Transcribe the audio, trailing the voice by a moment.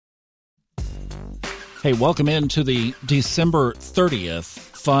Hey, welcome into the December 30th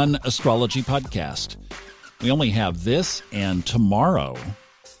Fun Astrology Podcast. We only have this and tomorrow,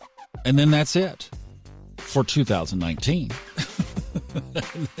 and then that's it for 2019.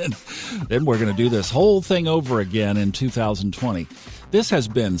 then we're going to do this whole thing over again in 2020. This has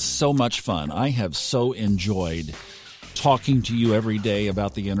been so much fun. I have so enjoyed talking to you every day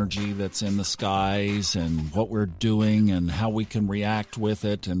about the energy that's in the skies and what we're doing and how we can react with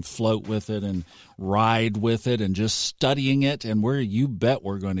it and float with it and ride with it and just studying it, and you bet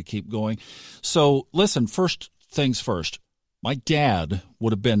we're going to keep going. So listen, first things first, my dad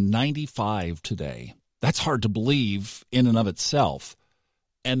would have been 95 today. That's hard to believe in and of itself.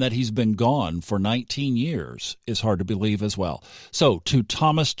 And that he's been gone for 19 years is hard to believe as well. So to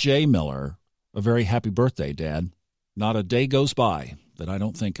Thomas J. Miller, a very happy birthday, Dad. Not a day goes by that I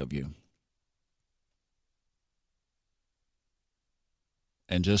don't think of you.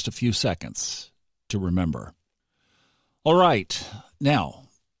 And just a few seconds to remember. All right. Now,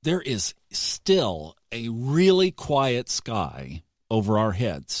 there is still a really quiet sky over our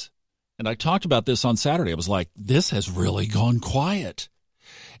heads. And I talked about this on Saturday. I was like, this has really gone quiet.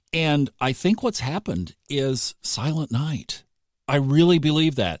 And I think what's happened is silent night. I really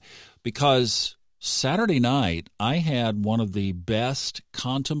believe that because Saturday night, I had one of the best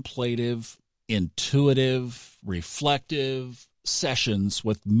contemplative, intuitive, reflective sessions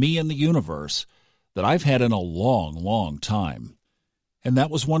with me and the universe that I've had in a long, long time. And that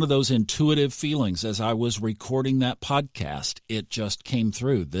was one of those intuitive feelings as I was recording that podcast. It just came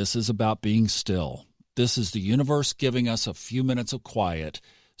through. This is about being still. This is the universe giving us a few minutes of quiet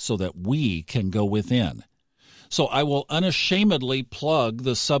so that we can go within. So I will unashamedly plug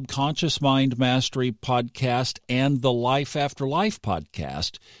the Subconscious Mind Mastery podcast and the Life After Life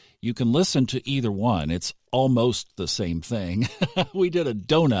podcast. You can listen to either one. It's almost the same thing. We did a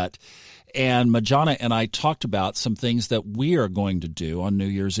donut, and Majana and I talked about some things that we are going to do on New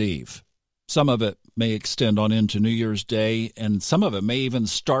Year's Eve. Some of it may extend on into New Year's Day, and some of it may even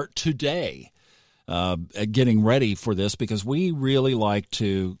start today. Getting ready for this because we really like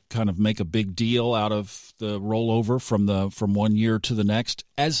to kind of make a big deal out of the rollover from one year to the next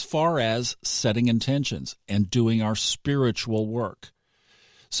as far as setting intentions and doing our spiritual work.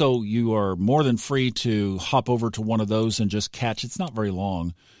 So you are more than free to hop over to one of those and just catch. It's not very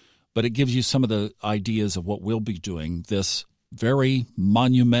long, but it gives you some of the ideas of what we'll be doing this very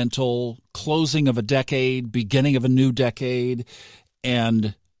monumental closing of a decade, beginning of a new decade,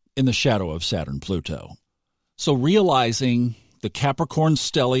 and in the shadow of Saturn-Pluto. So realizing the Capricorn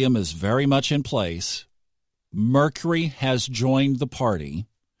stellium is very much in place, Mercury has joined the party,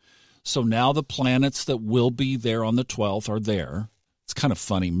 so now the planets that will be there on the 12th are there. It's kind of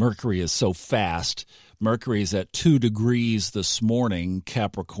funny. Mercury is so fast. Mercury is at 2 degrees this morning,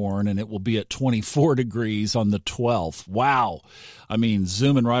 Capricorn, and it will be at 24 degrees on the 12th. Wow. I mean,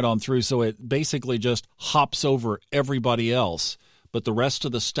 zooming right on through. So it basically just hops over everybody else. But the rest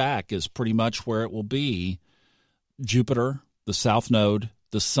of the stack is pretty much where it will be. Jupiter, the South Node,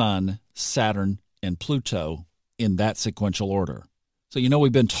 the Sun, Saturn, and Pluto in that sequential order. So, we've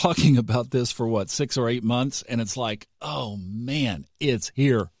been talking about this for, 6 or 8 months, and it's like, oh, man, it's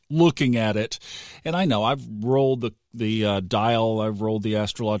here, looking at it. And I know I've rolled the dial, I've rolled the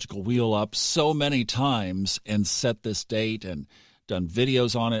astrological wheel up so many times and set this date and done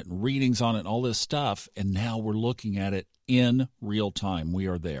videos on it and readings on it and all this stuff, and now we're looking at it in real time. We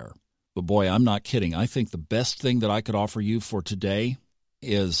are there. But boy, I'm not kidding. I think the best thing that I could offer you for today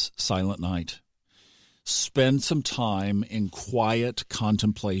is silent night. Spend some time in quiet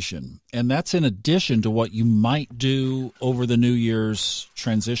contemplation. And that's in addition to what you might do over the New Year's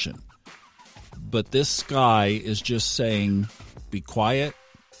transition. But this sky is just saying, be quiet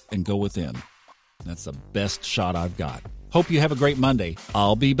and go within. That's the best shot I've got. Hope you have a great Monday.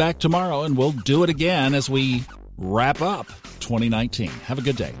 I'll be back tomorrow, and we'll do it again as we wrap up 2019. Have a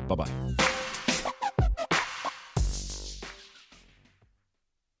good day. Bye-bye.